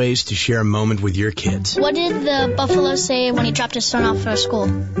simplest ways to share a moment with your kids. What did the buffalo say when he dropped his son off for school?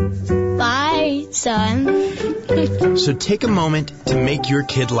 Bye, son. So take a moment to make your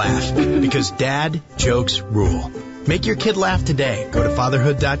kid laugh, because dad jokes rule. Make your kid laugh today. Go to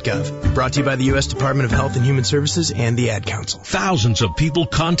fatherhood.gov. Brought to you by the U.S. Department of Health and Human Services and the Ad Council. Thousands of people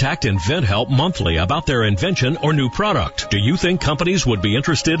contact InventHelp monthly about their invention or new product. Do you think companies would be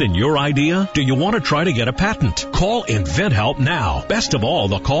interested in your idea? Do you want to try to get a patent? Call InventHelp now. Best of all,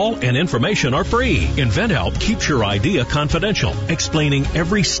 the call and information are free. InventHelp keeps your idea confidential, explaining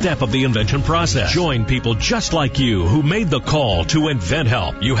every step of the invention process. Join people just like you who made the call to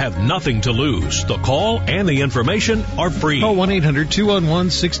InventHelp. You have nothing to lose. The call and the information are free. Call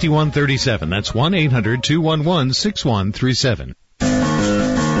 1-800-211-6137. That's 1-800-211-6137. The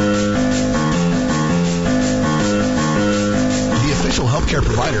official healthcare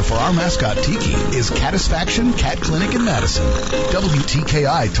provider for our mascot Tiki is Catisfaction Cat Clinic in Madison.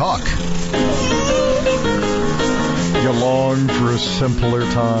 WTKI Talk. You long for a simpler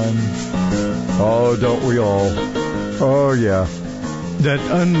time. Oh, don't we all? Oh, yeah. That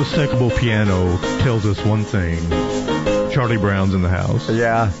unmistakable piano tells us one thing. Charlie Brown's in the house.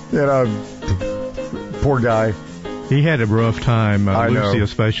 Yeah, poor guy. He had a rough time, Lucy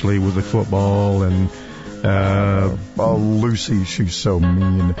especially, with the football. And Lucy, she's so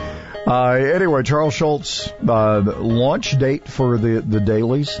mean. Anyway, Charles Schultz, launch date for the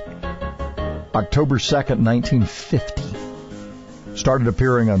dailies, October 2nd, 1950. Started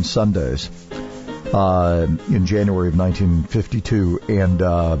appearing on Sundays in January of 1952, and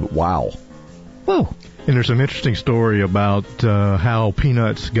wow. Woo. And there's some interesting story about how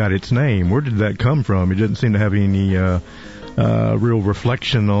Peanuts got its name. Where did that come from? It didn't seem to have any real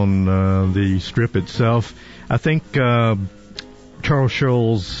reflection on the strip itself. I think Charles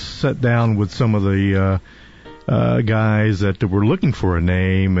Schulz sat down with some of the guys that were looking for a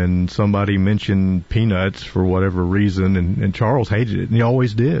name, and somebody mentioned Peanuts for whatever reason, and Charles hated it, and he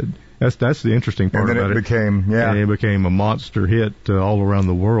always did. That's the interesting part about it. It became a monster hit all around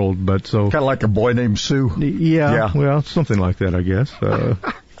the world. But so kind of like A Boy Named Sue. Yeah. Well, something like that, I guess.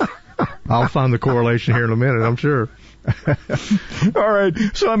 I'll find the correlation here in a minute, I'm sure. All right.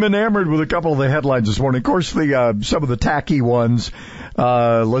 So I'm enamored with a couple of the headlines this morning. Of course, some of the tacky ones.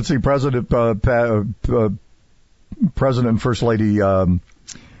 Let's see, President and First Lady have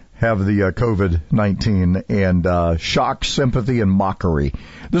the COVID-19 and shock, sympathy, and mockery.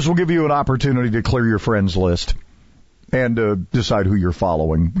 This will give you an opportunity to clear your friends list and decide who you're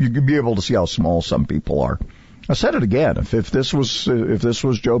following. You'll be able to see how small some people are. I said it again. If this was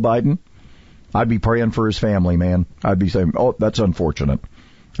Joe Biden, I'd be praying for his family, man. I'd be saying, oh, that's unfortunate.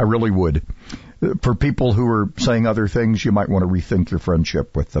 I really would. For people who are saying other things, you might want to rethink your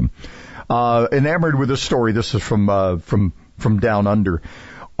friendship with them. Enamored with this story. This is from Down Under.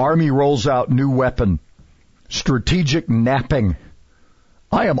 Army rolls out new weapon, strategic napping.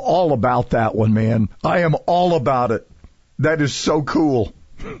 I am all about that one, man. I am all about it. That is so cool.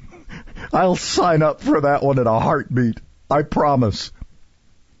 I'll sign up for that one in a heartbeat. I promise.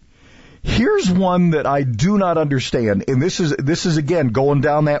 Here's one that I do not understand, and this is again going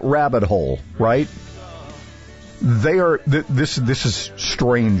down that rabbit hole, right? This is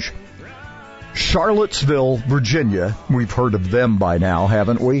strange. Charlottesville, Virginia, we've heard of them by now,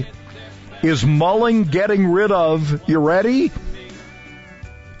 haven't we? Is mulling getting rid of, you ready?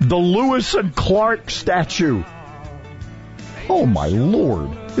 The Lewis and Clark statue. Oh my Lord.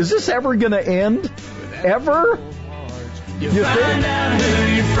 Is this ever going to end? Ever? You think? Find out who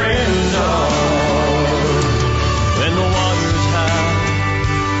your friends are when the water's high,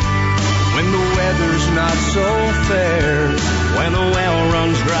 when the weather's not so fair, when the well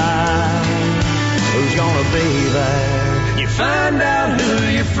runs dry. Who's gonna be there? You find out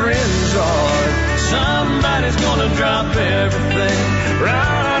who your friends are. Somebody's gonna drop everything,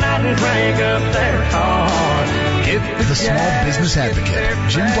 run out and crank up their car. The Small Business Advocate,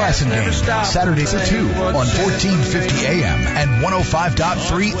 Jim Blasingame, Saturdays at 2 on 1450 AM and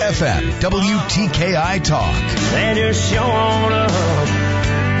 105.3 FM, WTKI Talk. They just show on up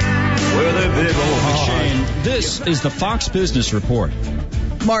with a big old heart. This is the Fox Business Report.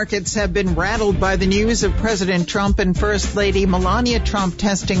 Markets have been rattled by the news of President Trump and First Lady Melania Trump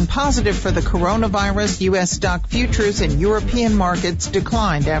testing positive for the coronavirus. U.S. stock futures and European markets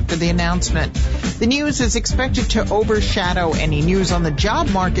declined after the announcement. The news is expected to overshadow any news on the job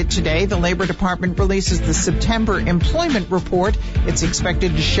market today. The Labor Department releases the September employment report. It's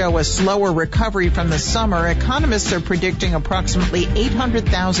expected to show a slower recovery from the summer. Economists are predicting approximately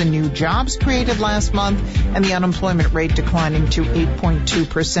 800,000 new jobs created last month and the unemployment rate declining to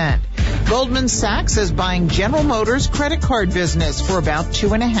 8.2%. Goldman Sachs is buying General Motors' credit card business for about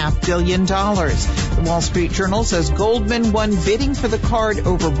 $2.5 billion. The Wall Street Journal says Goldman won bidding for the card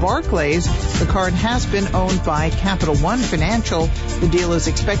over Barclays. The card has been owned by Capital One Financial. The deal is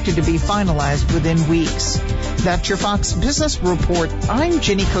expected to be finalized within weeks. That's your Fox Business Report. I'm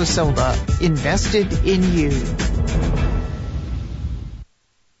Ginny Kosova, invested in you.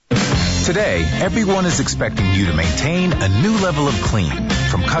 Today, everyone is expecting you to maintain a new level of clean,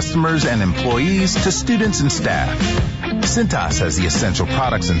 from customers and employees to students and staff. Cintas has the essential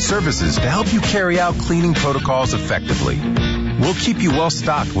products and services to help you carry out cleaning protocols effectively. We'll keep you well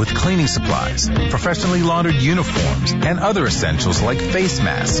stocked with cleaning supplies, professionally laundered uniforms, and other essentials like face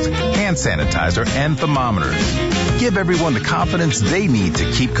masks, hand sanitizer, and thermometers. Give everyone the confidence they need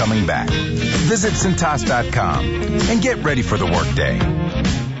to keep coming back. Visit Cintas.com and get ready for the workday.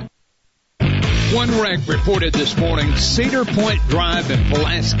 One wreck reported this morning, Cedar Point Drive and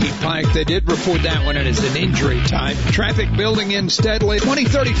Pulaski Pike. They did report that one as an injury type. Traffic building in steadily.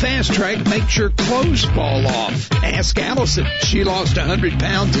 2030 fast track makes your clothes fall off. Ask Allison. She lost 100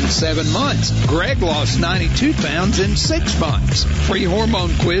 pounds in 7 months. Greg lost 92 pounds in 6 months. Free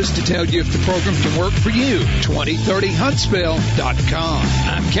hormone quiz to tell you if the program can work for you. 2030huntsville.com.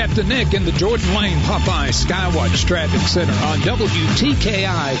 I'm Captain Nick in the Jordan Lane Popeye Skywatch Traffic Center on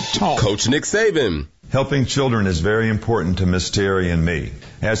WTKI Talk. Coach Nick Saban. Helping children is very important to Miss Terry and me.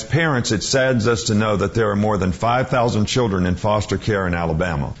 As parents, it saddens us to know that there are more than 5,000 children in foster care in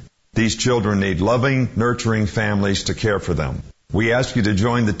Alabama. These children need loving, nurturing families to care for them. We ask you to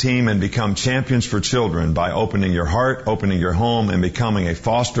join the team and become champions for children by opening your heart, opening your home, and becoming a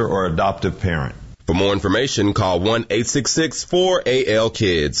foster or adoptive parent. For more information, call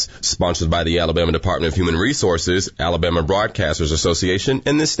 1-866-4AL-KIDS. Sponsored by the Alabama Department of Human Resources, Alabama Broadcasters Association,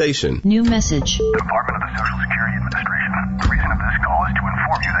 and this station. New message. Department of the Social Security Administration. The reason of this call is to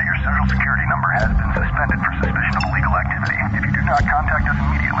inform you that your Social Security number has been suspended for suspicion of illegal activity. If you do not contact us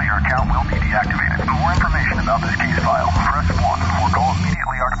immediately, your account will be deactivated. For more information about this case file, press 1 or call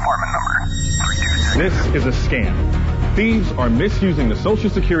immediately our department number. 326. This is a scam. Thieves are misusing the Social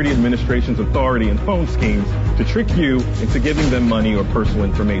Security Administration's authority and phone schemes to trick you into giving them money or personal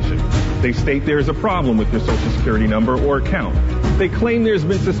information. They state there is a problem with your Social Security number or account. They claim there's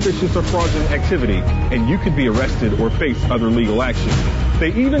been suspicious or fraudulent activity, and you could be arrested or face other legal action.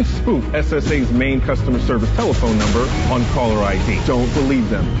 They even spoof SSA's main customer service telephone number on caller ID. Don't believe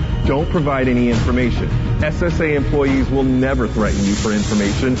them. Don't provide any information. SSA employees will never threaten you for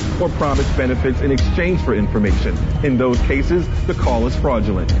information or promise benefits in exchange for information. In those cases, the call is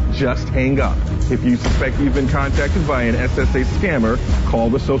fraudulent. Just hang up. If you suspect you've been contacted by an SSA scammer, call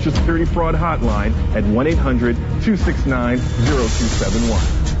the Social Security Fraud Hotline at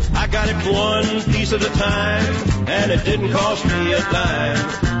 1-800-269-0271. I got it one piece at a time, and it didn't cost me a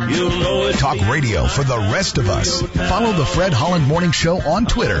dime. You'll know it. Talk radio for the rest of us. Follow the Fred Holland Morning Show on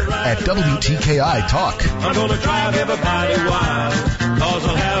Twitter at WTKI Talk. I'm gonna drive everybody wild, cause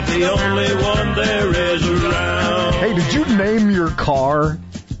I'll have the only one there is around. Hey, did you name your car?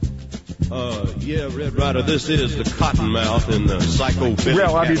 Yeah, Red Ryder, this is the Cottonmouth in the Psycho Billy.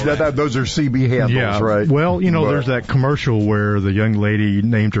 Well, I mean, those are CB handles, right? Well, you know, there's that commercial where the young lady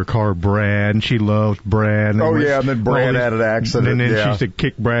named her car Brad, and she loved Brad. And and then Brad had an accident. And then she used to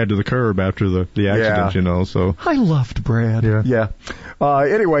kick Brad to the curb after the accident, you know, so. I loved Brad. Yeah.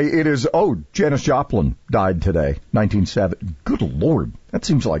 Anyway, it is, Janis Joplin died today, 1970. Good Lord. That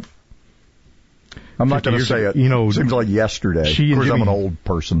seems like, I'm not going to say it. You know, seems like yesterday. Of course, I'm an old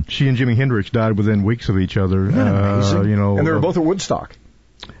person. She and Jimi Hendrix died within weeks of each other. Amazing. You know, and they were both at Woodstock.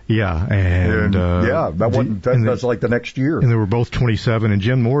 Yeah, that's like the next year. And they were both 27, and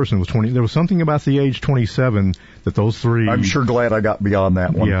Jim Morrison was 20. There was something about the age 27 that those three. I'm sure glad I got beyond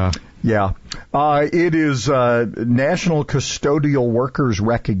that one. Yeah. It is National Custodial Workers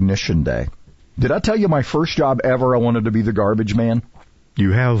Recognition Day. Did I tell you my first job ever? I wanted to be the garbage man.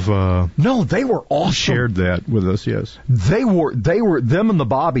 You have no, they were awesome. Shared that with us, yes. They were them and the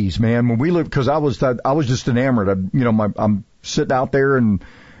Bobbies, man. When we lived, because I was just enamored. I'm sitting out there and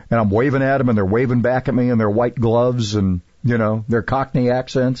I'm waving at them and they're waving back at me in their white gloves and You know, their Cockney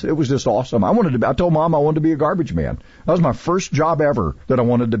accents. It was just awesome. I told Mom I wanted to be a garbage man. That was my first job ever that I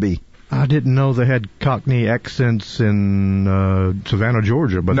wanted to be. I didn't know they had Cockney accents in Savannah,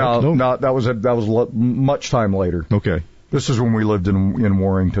 Georgia. But that was much time later. Okay. This is when we lived in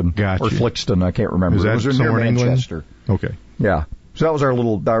Warrington. Gotcha. Or Flixton, I can't remember. Is that it was somewhere near in Manchester. England? Okay. Yeah. So that was our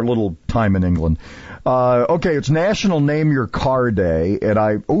little time in England. Okay, it's National Name Your Car Day,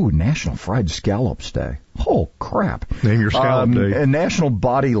 and National Fried Scallops Day. Oh, crap. Name Your Scallop Day. And National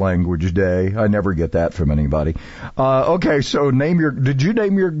Body Language Day. I never get that from anybody. Okay, so did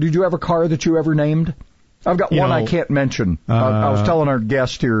you have a car that you ever named? I've got one I can't mention. I was telling our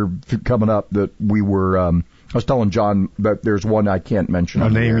guest here coming up that we were, I was telling John that there's one I can't mention. A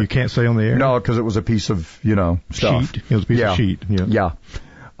name you can't say on the air? No, because it was a piece of, stuff. Sheet. It was a piece of sheet. Yeah.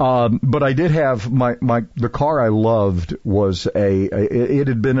 But I did have the car I loved was it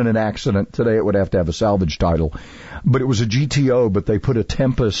had been in an accident. Today it would have to have a salvage title, but it was a GTO, but they put a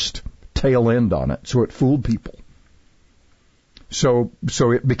Tempest tail end on it, so it fooled people. So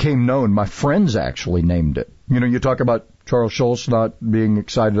it became known. My friends actually named it. You talk about Charles Schultz not being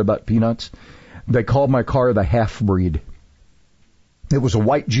excited about peanuts. They called my car the Half-Breed. It was a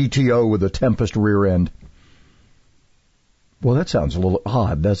white GTO with a Tempest rear end. Well, that sounds a little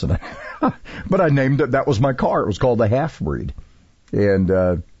odd, doesn't it? But I named it. That was my car. It was called the Half-Breed.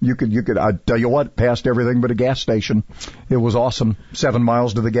 And you could. I tell you what, passed everything but a gas station. It was awesome. 7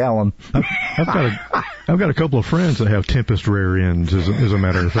 miles to the gallon. I've got a couple of friends that have Tempest rear ends. As a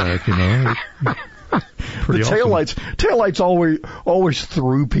matter of fact, Pretty the taillights always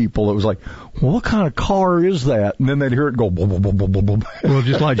threw people. It was like, well, what kind of car is that? And then they'd hear it go, boom, boom, boom, boom, boom, boom. Well,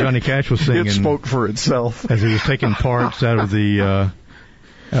 just like Johnny Cash was singing. It spoke for itself. As he was taking parts out of the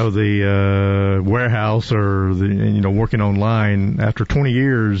warehouse or working online. After 20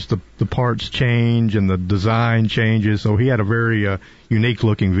 years, the parts change and the design changes. So he had a very unique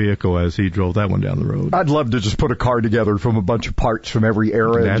looking vehicle as he drove that one down the road. I'd love to just put a car together from a bunch of parts from every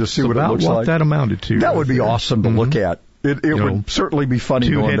era and just see what it looks like. That amounted to. That would be awesome to look at. It would certainly be funny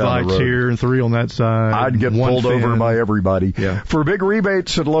going down the road. 2 headlights here and 3 on that side. I'd get pulled over by everybody. Yeah. For big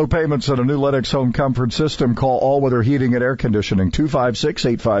rebates and low payments on a new Lennox home comfort system, call All Weather Heating and Air Conditioning,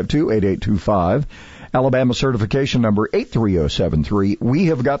 256-852-8825. Alabama certification number 83073. We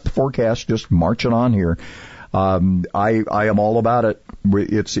have got the forecast just marching on here. I am all about it.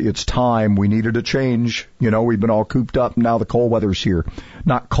 It's time. We needed a change. We've been all cooped up. Now the cold weather's here.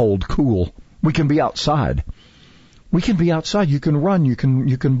 Not cold, cool. We can be outside. You can run. You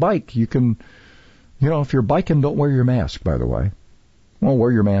can bike. You can, if you're biking, don't wear your mask, by the way. Well,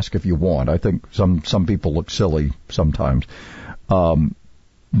 wear your mask if you want. I think some people look silly sometimes.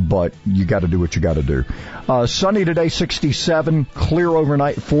 But you got to do what you got to do. Sunny today, 67. Clear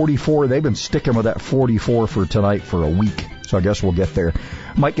overnight, 44. They've been sticking with that 44 for tonight for a week. So I guess we'll get there.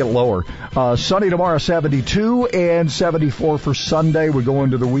 Might get lower. Sunny tomorrow, 72, and 74 for Sunday. We go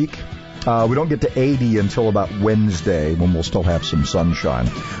into the week. We don't get to 80 until about Wednesday when we'll still have some sunshine.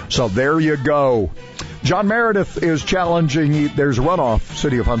 So there you go. John Meredith is challenging. There's a runoff,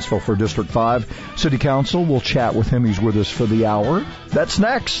 City of Huntsville for District 5. City Council, we'll chat with him. He's with us for the hour. That's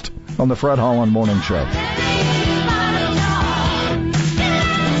next on the Fred Holland Morning Show.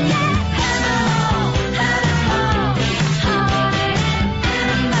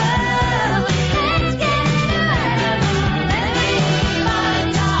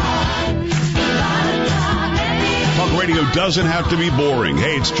 Radio doesn't have to be boring.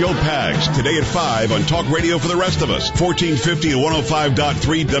 Hey, it's Joe Pags. Today at 5 on Talk Radio for the rest of us. 1450 and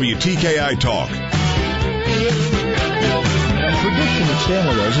 105.3 WTKI Talk. Tradition at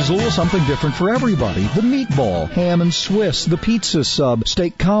Stanley's is a little something different for everybody. The meatball, ham and Swiss, the pizza sub,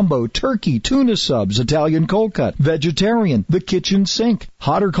 steak combo, turkey, tuna subs, Italian cold cut, vegetarian, the kitchen sink.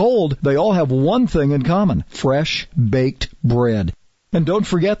 Hot or cold, they all have one thing in common: fresh baked bread. And don't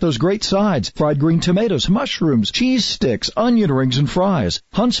forget those great sides: fried green tomatoes, mushrooms, cheese sticks, onion rings, and fries.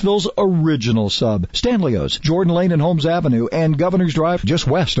 Huntsville's original sub. Stanley's, Jordan Lane and Holmes Avenue, and Governor's Drive just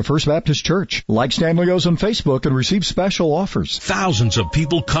west of First Baptist Church. Like Stanley's on Facebook and receive special offers. Thousands of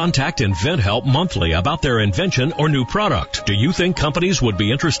people contact InventHelp monthly about their invention or new product. Do you think companies would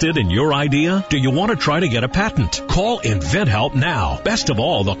be interested in your idea? Do you want to try to get a patent? Call InventHelp now. Best of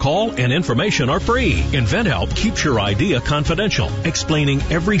all, the call and information are free. InventHelp keeps your idea confidential, explaining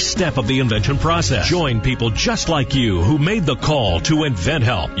every step of the invention process. Join people just like you who made the call to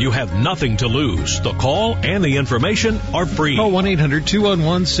InventHelp. You have nothing to lose. The call and the information are free. Call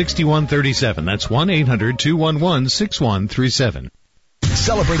 1-800-211-6137. That's 1-800-211-6137.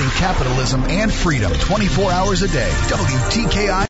 Celebrating capitalism and freedom 24 hours a day. WTKI.